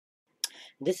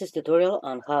This is tutorial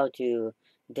on how to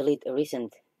delete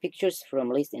recent pictures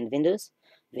from list in Windows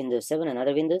 7 and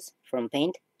other Windows from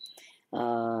Paint.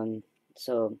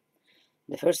 So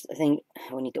the first thing,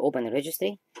 we need to open a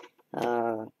registry,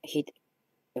 hit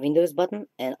Windows button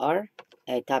and R,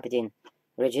 type it in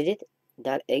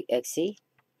regedit.exe,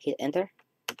 hit enter.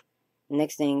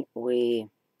 Next thing, we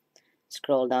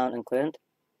scroll down on current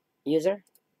user,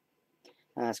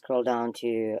 scroll down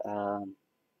to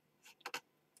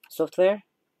software.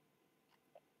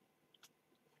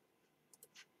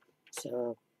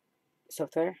 So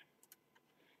software.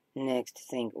 Next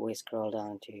thing, we scroll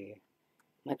down to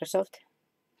Microsoft.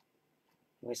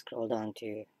 We scroll down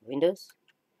to Windows,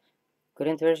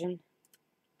 CurrentVersion,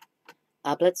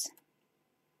 Applets,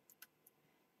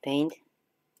 Paint,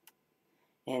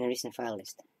 and recent file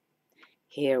list.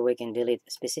 Here we can delete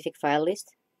a specific file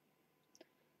list.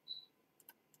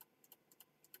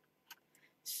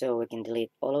 So we can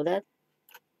delete all of that.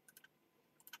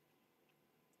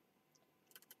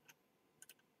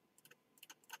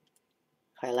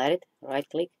 Highlight it, right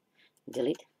click,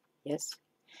 delete, yes.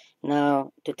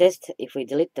 Now to test if we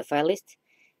delete the file list,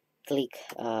 click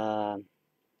R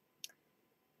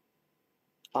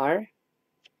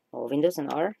or Windows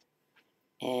and R,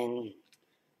 and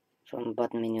from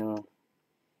bottom menu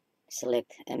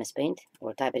select mspaint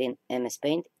or type it in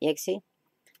mspaint.exe,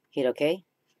 hit OK,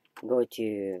 go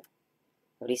to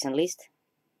recent list,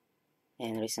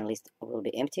 and recent list will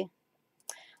be empty.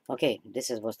 Okay,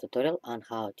 this was tutorial on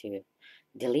how to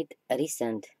delete a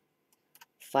recent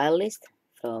file list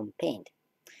from Paint.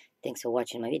 Thanks for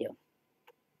watching my video.